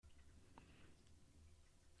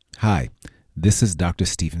Hi, this is Dr.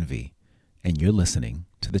 Stephen V, and you're listening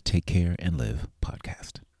to the Take Care and Live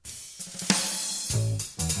podcast.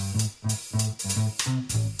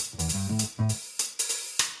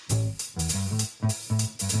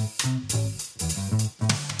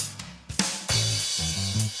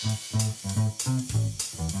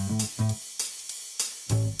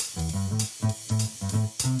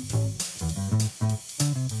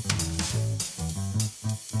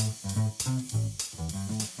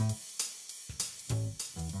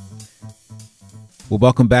 Well,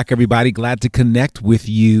 welcome back, everybody. Glad to connect with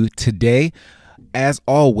you today. As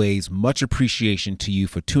always, much appreciation to you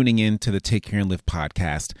for tuning in to the Take Care and Live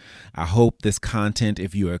podcast. I hope this content,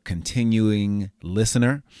 if you're a continuing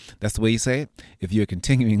listener, that's the way you say it. If you're a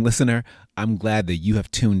continuing listener, I'm glad that you have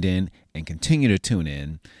tuned in and continue to tune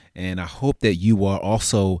in. And I hope that you are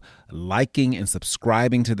also liking and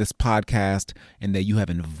subscribing to this podcast and that you have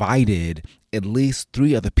invited at least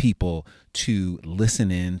 3 other people to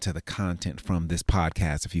listen in to the content from this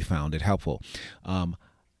podcast if you found it helpful.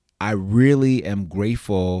 I really am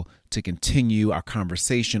grateful to continue our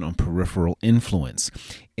conversation on peripheral influence.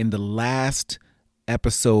 In the last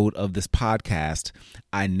episode of this podcast,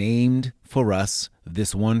 I named for us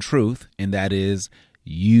this one truth, and that is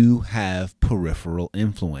you have peripheral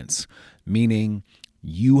influence, meaning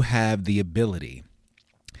you have the ability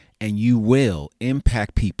and you will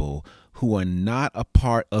impact people who are not a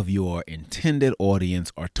part of your intended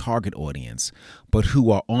audience or target audience, but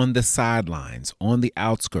who are on the sidelines, on the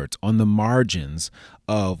outskirts, on the margins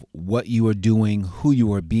of what you are doing, who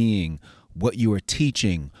you are being, what you are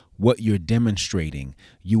teaching, what you're demonstrating.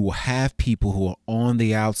 You will have people who are on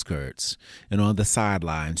the outskirts and on the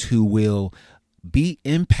sidelines who will be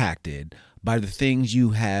impacted by the things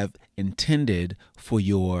you have intended for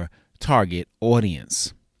your target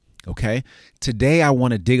audience. Okay, today I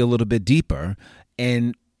want to dig a little bit deeper,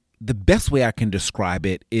 and the best way I can describe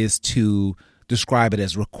it is to describe it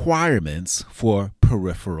as requirements for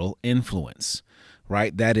peripheral influence,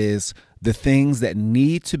 right? That is the things that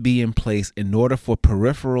need to be in place in order for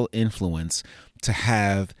peripheral influence to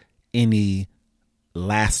have any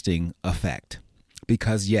lasting effect.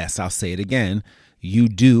 Because yes, I'll say it again, you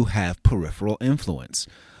do have peripheral influence.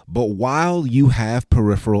 But while you have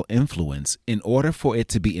peripheral influence, in order for it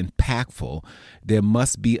to be impactful, there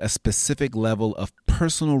must be a specific level of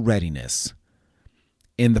personal readiness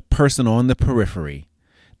in the person on the periphery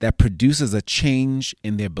that produces a change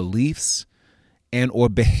in their beliefs and or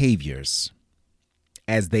behaviors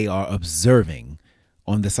as they are observing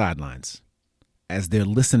on the sidelines, as they're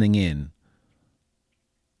listening in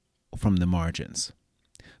from the margins.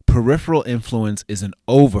 Peripheral influence is an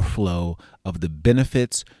overflow of the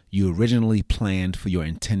benefits you originally planned for your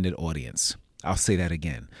intended audience. I'll say that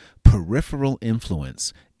again. Peripheral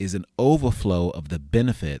influence is an overflow of the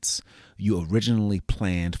benefits you originally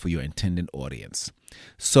planned for your intended audience.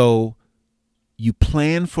 So you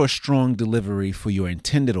plan for a strong delivery for your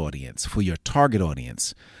intended audience, for your target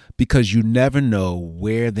audience, because you never know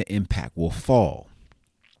where the impact will fall.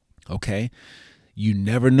 Okay? You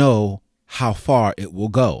never know how far it will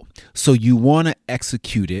go. So you want to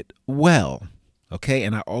execute it well. Okay.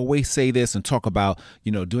 And I always say this and talk about,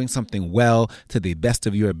 doing something well to the best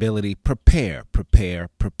of your ability. Prepare.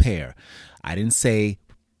 I didn't say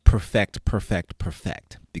perfect,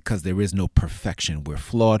 because there is no perfection. We're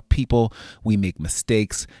flawed people. We make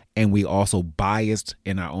mistakes, and we also biased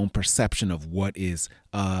in our own perception of what is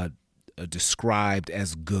described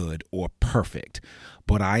as good or perfect.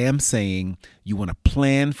 But I am saying you want to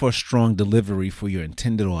plan for a strong delivery for your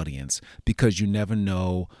intended audience because you never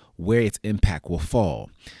know where its impact will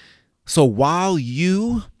fall. So while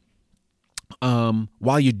you're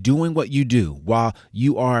doing what you do, while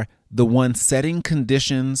you are the one setting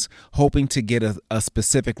conditions, hoping to get a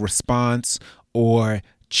specific response or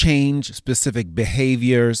change specific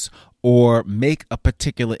behaviors or make a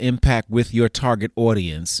particular impact with your target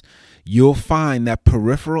audience, you'll find that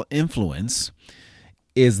peripheral influence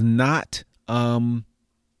is not under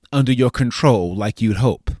your control like you'd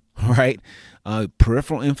hope, right?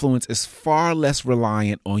 Peripheral influence is far less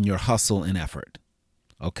reliant on your hustle and effort,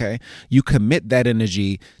 okay? You commit that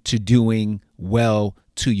energy to doing well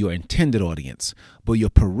to your intended audience, but your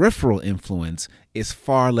peripheral influence is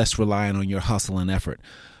far less reliant on your hustle and effort.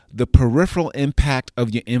 The peripheral impact of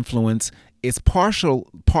your influence is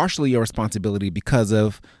partially your responsibility because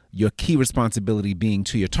of your key responsibility being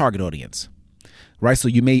to your target audience, right? So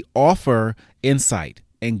you may offer insight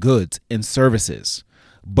and goods and services,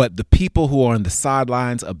 But the people who are on the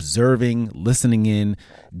sidelines observing, listening in,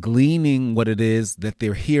 gleaning what it is that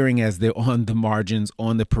they're hearing as they're on the margins,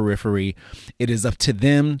 on the periphery, it is up to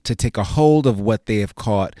them to take a hold of what they have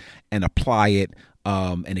caught and apply it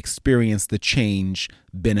and experience the change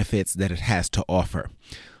benefits that it has to offer.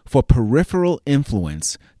 For peripheral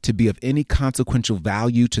influence to be of any consequential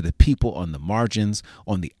value to the people on the margins,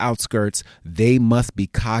 on the outskirts, they must be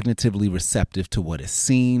cognitively receptive to what is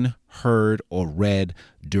seen, heard, or read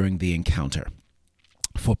during the encounter.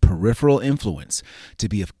 For peripheral influence to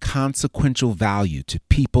be of consequential value to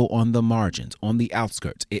people on the margins, on the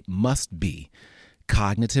outskirts, they must be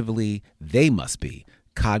cognitively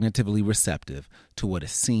receptive to what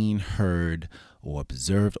is seen, heard, or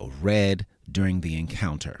observed or read during the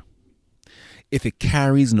encounter. If it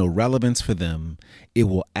carries no relevance for them, it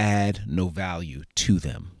will add no value to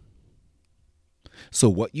them. So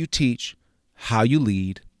what you teach, how you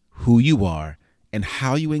lead, who you are, and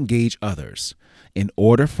how you engage others, in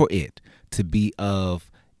order for it to be of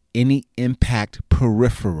any impact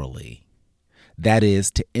peripherally, that is,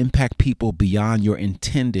 to impact people beyond your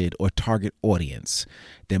intended or target audience,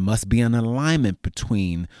 there must be an alignment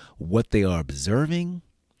between what they are observing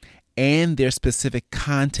and their specific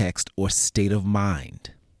context or state of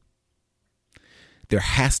mind. There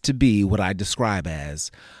has to be what I describe as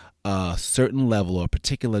a certain level or a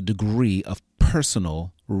particular degree of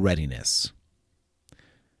personal readiness.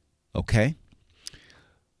 Okay?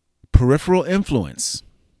 Peripheral influence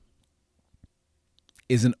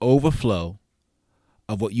is an overflow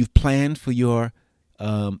of what you've planned for your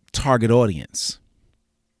target audience.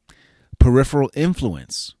 Peripheral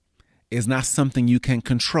influence is not something you can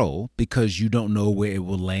control because you don't know where it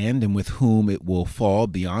will land and with whom it will fall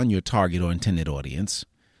beyond your target or intended audience,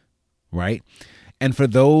 right? And for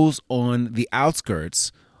those on the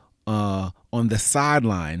outskirts, on the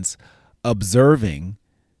sidelines, observing,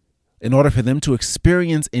 in order for them to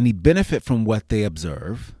experience any benefit from what they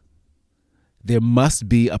observe, there must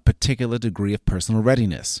be a particular degree of personal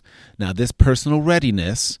readiness. Now, this personal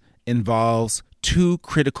readiness involves two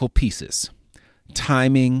critical pieces: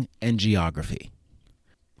 timing and geography.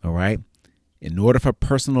 All right. In order for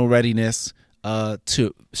personal readiness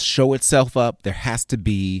to show itself up, there has to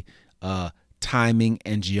be timing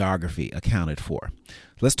and geography accounted for.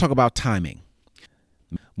 Let's talk about timing.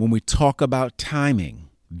 When we talk about timing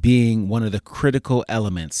being one of the critical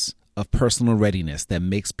elements of personal readiness that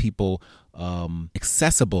makes people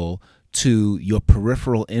accessible to your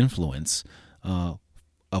peripheral influence of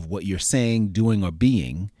what you're saying, doing, or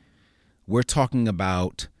being, we're talking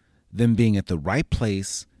about them being at the right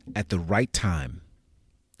place at the right time.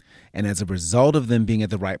 And as a result of them being at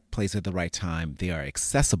the right place at the right time, they are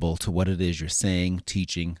accessible to what it is you're saying,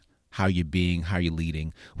 teaching, how you're being, how you're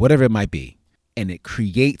leading, whatever it might be. And it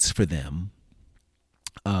creates for them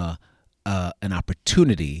an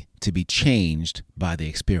opportunity to be changed by the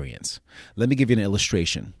experience. Let me give you an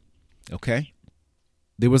illustration, okay?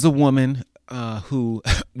 There was a woman who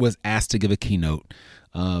was asked to give a keynote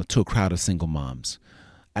to a crowd of single moms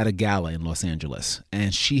at a gala in Los Angeles.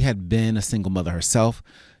 And she had been a single mother herself.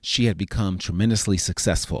 She had become tremendously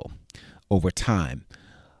successful over time.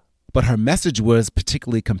 But her message was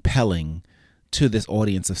particularly compelling to this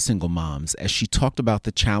audience of single moms as she talked about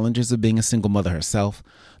the challenges of being a single mother herself,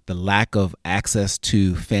 the lack of access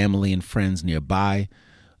to family and friends nearby,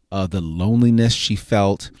 the loneliness she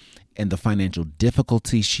felt, and the financial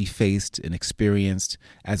difficulties she faced and experienced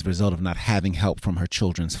as a result of not having help from her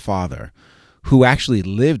children's father, who actually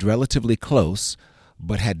lived relatively close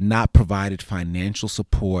but had not provided financial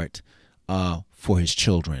support for his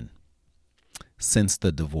children since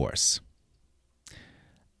the divorce.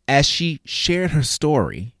 As she shared her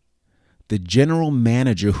story, the general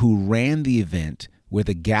manager who ran the event where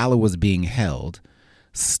the gala was being held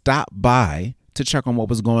stopped by to check on what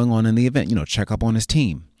was going on in the event, check up on his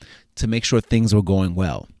team to make sure things were going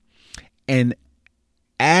well. And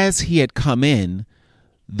as he had come in,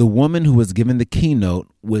 the woman who was given the keynote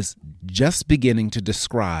was just beginning to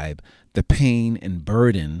describe the pain and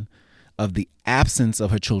burden of the absence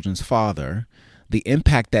of her children's father, the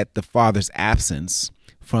impact that the father's absence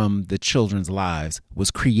from the children's lives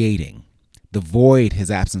was creating, the void his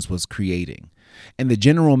absence was creating. And the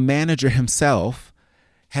general manager himself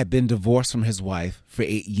had been divorced from his wife for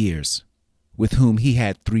 8 years, with whom he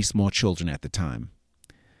had 3 small children at the time.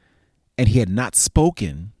 And he had not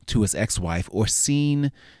spoken to his ex-wife or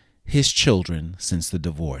seen his children since the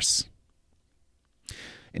divorce.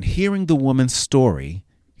 And hearing the woman's story,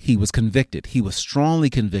 he was convicted. He was strongly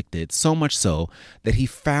convicted, so much so that he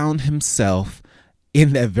found himself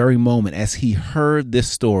in that very moment, as he heard this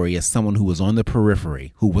story, as someone who was on the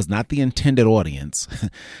periphery, who was not the intended audience,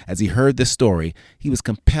 as he heard this story, he was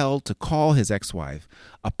compelled to call his ex-wife,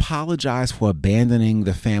 apologize for abandoning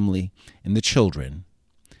the family and the children.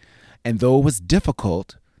 And though it was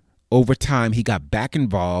difficult, over time, he got back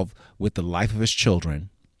involved with the life of his children.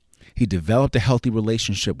 He developed a healthy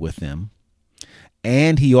relationship with them.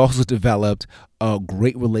 And he also developed a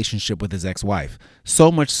great relationship with his ex-wife, so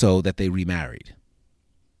much so that they remarried.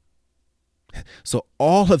 So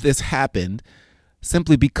all of this happened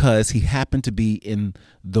simply because he happened to be in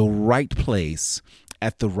the right place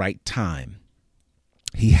at the right time.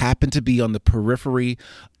 He happened to be on the periphery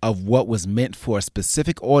of what was meant for a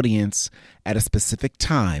specific audience at a specific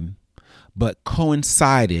time, but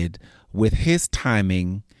coincided with his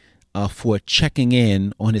timing for checking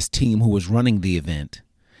in on his team who was running the event.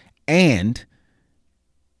 And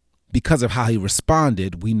because of how he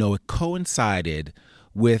responded, we know it coincided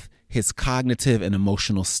with his cognitive and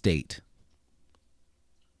emotional state.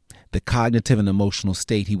 The cognitive and emotional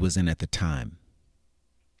state he was in at the time,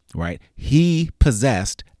 right? He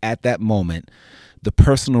possessed at that moment the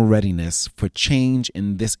personal readiness for change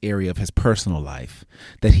in this area of his personal life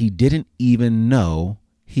that he didn't even know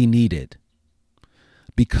he needed,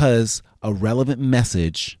 because a relevant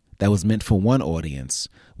message that was meant for one audience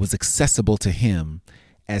was accessible to him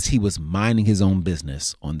as he was minding his own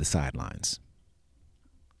business on the sidelines.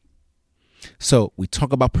 So we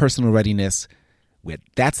talk about personal readiness.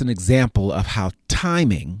 That's an example of how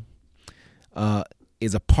timing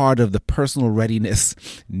is a part of the personal readiness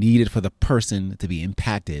needed for the person to be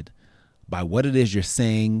impacted by what it is you're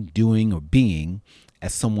saying, doing, or being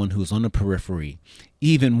as someone who's on the periphery,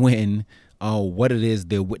 even when what it is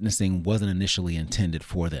they're witnessing wasn't initially intended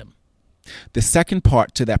for them. The second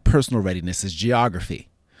part to that personal readiness is geography.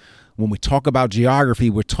 When we talk about geography,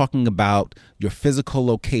 we're talking about your physical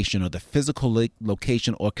location, or the physical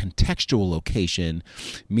location or contextual location,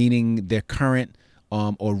 meaning their current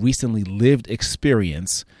or recently lived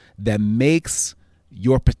experience that makes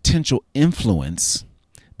your potential influence,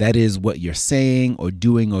 that is what you're saying or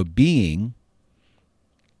doing or being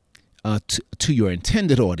to your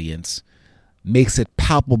intended audience, makes it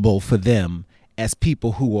palpable for them as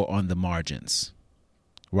people who are on the margins,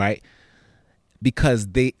 right? Because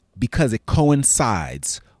it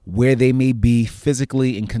coincides where they may be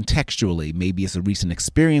physically and contextually. Maybe it's a recent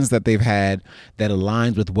experience that they've had that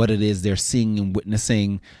aligns with what it is they're seeing and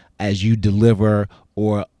witnessing as you deliver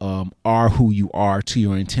or are who you are to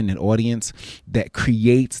your intended audience, that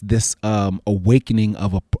creates this awakening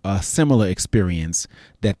of a similar experience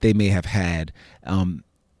that they may have had, and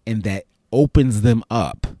that opens them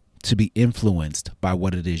up to be influenced by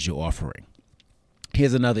what it is you're offering.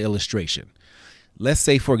 Here's another illustration. Let's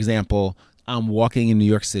say, for example, I'm walking in New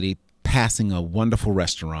York City, passing a wonderful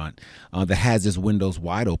restaurant that has its windows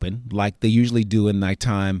wide open, like they usually do in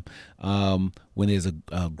nighttime when there's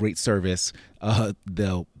a great service.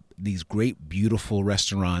 These great, beautiful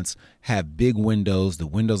restaurants have big windows. The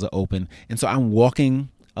windows are open. And so I'm walking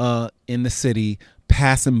in the city,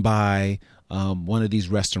 passing by one of these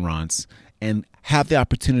restaurants, and have the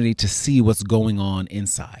opportunity to see what's going on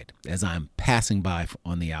inside as I'm passing by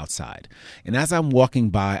on the outside. And as I'm walking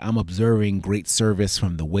by, I'm observing great service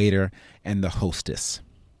from the waiter and the hostess.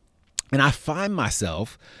 And I find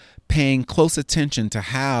myself paying close attention to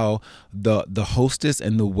how the hostess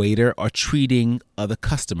and the waiter are treating other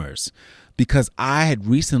customers, because I had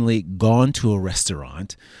recently gone to a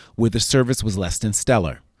restaurant where the service was less than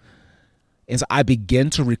stellar. And so I began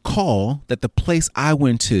to recall that the place I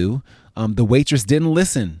went to, the waitress didn't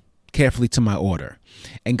listen carefully to my order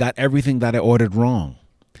and got everything that I ordered wrong.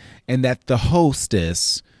 And that the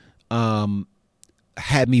hostess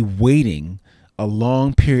had me waiting a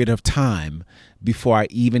long period of time before I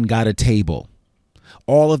even got a table.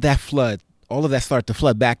 All of that started to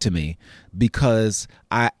flood back to me, because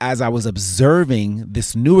as I was observing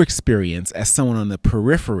this new experience as someone on the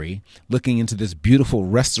periphery, looking into this beautiful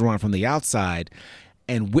restaurant from the outside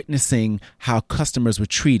and witnessing how customers were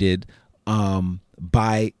treated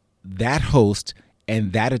by that host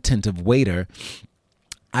and that attentive waiter,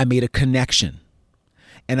 I made a connection.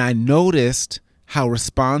 And I noticed how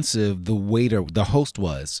responsive the host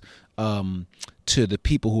was to the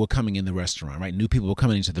people who were coming in the restaurant, right? New people were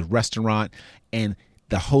coming into the restaurant, and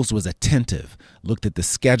the host was attentive, looked at the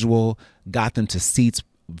schedule, got them to seats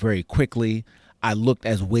very quickly. I looked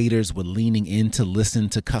as waiters were leaning in to listen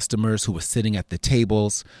to customers who were sitting at the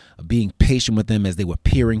tables, being patient with them as they were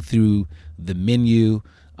peering through the menu,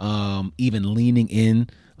 even leaning in.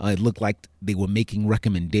 It looked like they were making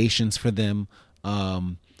recommendations for them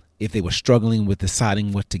if they were struggling with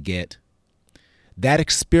deciding what to get. That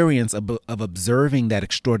experience of observing that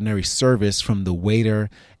extraordinary service from the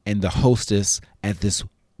waiter and the hostess at this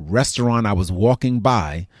restaurant I was walking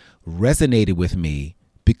by resonated with me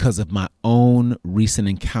because of my own recent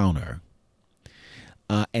encounter.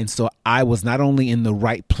 And so I was not only in the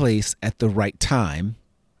right place at the right time,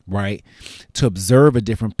 right, to observe a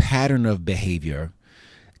different pattern of behavior.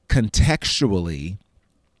 Contextually,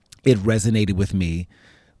 it resonated with me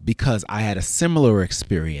because I had a similar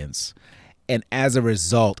experience. And as a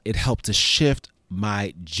result, it helped to shift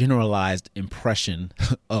my generalized impression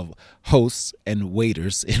of hosts and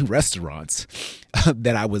waiters in restaurants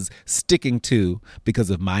that I was sticking to because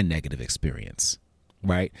of my negative experience,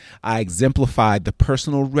 right? I exemplified the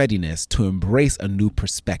personal readiness to embrace a new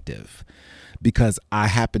perspective because I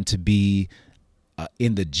happened to be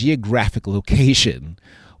in the geographic location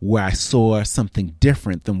where I saw something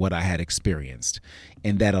different than what I had experienced,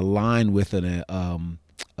 and that aligned with the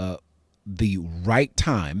right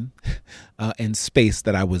time and space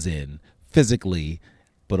that I was in physically,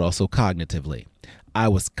 but also cognitively. I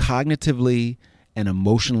was cognitively and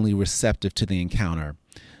emotionally receptive to the encounter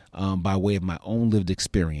by way of my own lived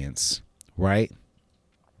experience, right?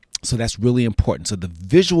 So that's really important. So the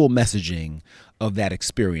visual messaging of that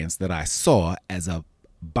experience that I saw as a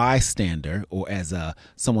bystander or as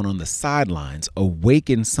someone on the sidelines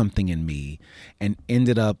awakened something in me and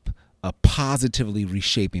ended up positively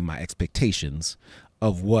reshaping my expectations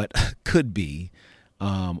of what could be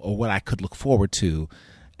or what I could look forward to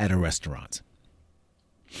at a restaurant.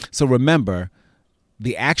 So remember,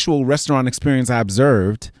 the actual restaurant experience I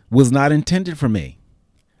observed was not intended for me.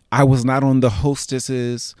 I was not on the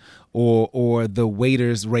hostess's or the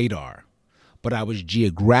waiter's radar, but I was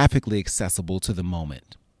geographically accessible to the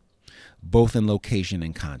moment, both in location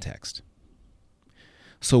and context.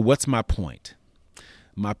 So what's my point?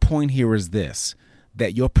 My point here is this,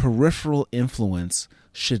 that your peripheral influence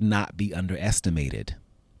should not be underestimated.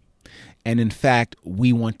 And in fact,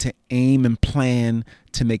 we want to aim and plan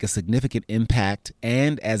to make a significant impact,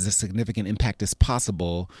 and as a significant impact as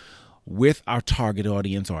possible, with our target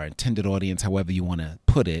audience or our intended audience, however you want to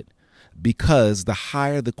put it, because the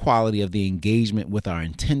higher the quality of the engagement with our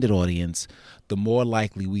intended audience, the more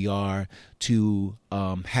likely we are to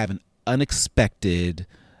have an unexpected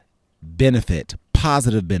benefit,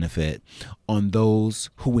 positive benefit on those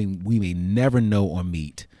who we may never know or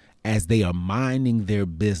meet as they are minding their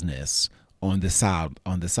business on the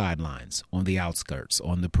sidelines, on the outskirts,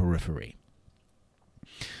 on the periphery.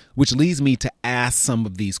 Which leads me to ask some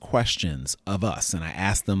of these questions of us, and I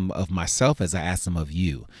ask them of myself as I ask them of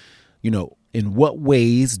you. In what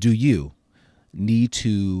ways do you need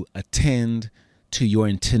to attend to your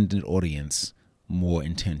intended audience more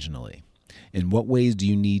intentionally? In what ways do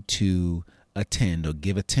you need to attend or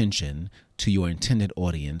give attention to your intended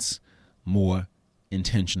audience more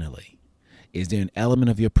intentionally? Is there an element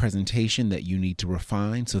of your presentation that you need to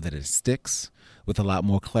refine so that it sticks with a lot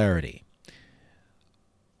more clarity?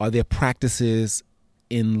 Are there practices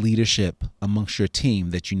in leadership amongst your team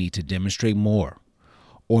that you need to demonstrate more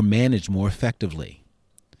or manage more effectively?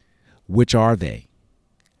 Which are they?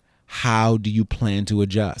 How do you plan to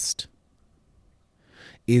adjust?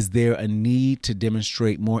 Is there a need to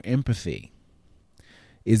demonstrate more empathy?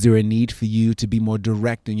 Is there a need for you to be more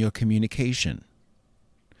direct in your communication?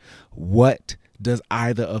 What does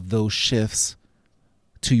either of those shifts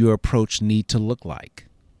to your approach need to look like?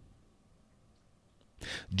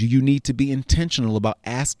 Do you need to be intentional about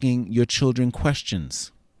asking your children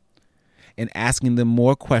questions and asking them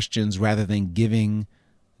more questions rather than giving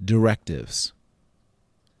directives?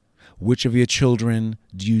 Which of your children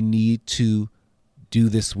do you need to do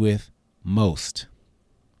this with most?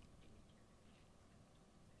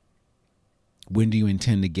 When do you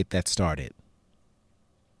intend to get that started?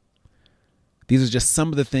 These are just some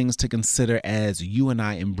of the things to consider as you and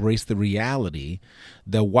I embrace the reality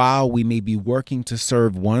that while we may be working to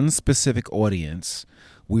serve one specific audience,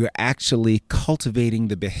 we are actually cultivating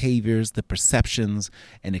the behaviors, the perceptions,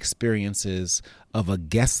 and experiences of a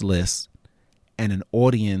guest list and an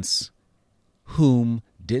audience whom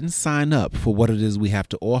didn't sign up for what it is we have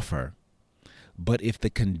to offer. But if the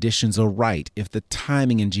conditions are right, if the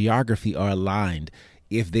timing and geography are aligned,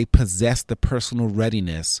 if they possess the personal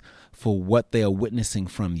readiness for what they are witnessing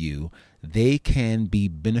from you, they can be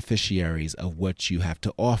beneficiaries of what you have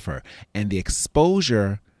to offer. And the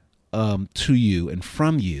exposure to you and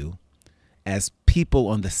from you as people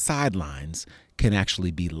on the sidelines can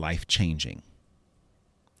actually be life-changing.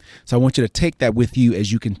 So I want you to take that with you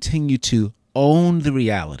as you continue to own the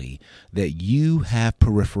reality that you have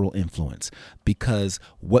peripheral influence, because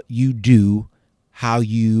what you do, how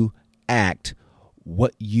you act,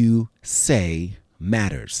 what you say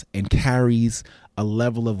matters and carries a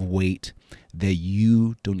level of weight that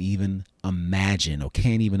you don't even imagine or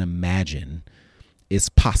can't even imagine is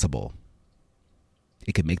possible.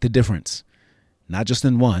 It could make the difference, not just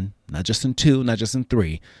in one, not just in two, not just in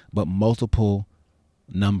three, but multiple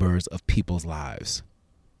numbers of people's lives.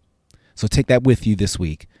 So take that with you this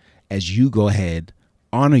week as you go ahead,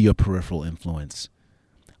 honor your peripheral influence,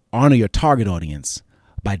 honor your target audience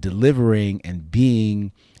by delivering and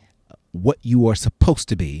being what you are supposed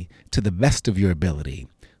to be to the best of your ability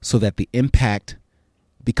so that the impact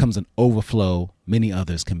becomes an overflow many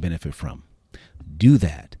others can benefit from. Do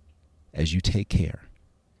that as you take care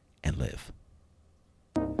and live.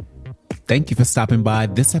 Thank you for stopping by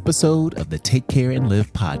this episode of the Take Care and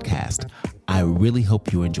Live podcast. I really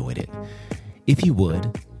hope you enjoyed it. If you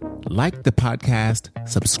would, like the podcast,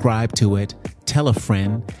 subscribe to it, tell a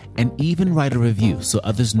friend, and even write a review so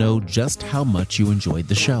others know just how much you enjoyed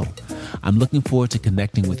the show. I'm looking forward to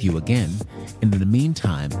connecting with you again. And in the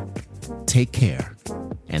meantime, take care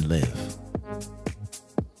and live.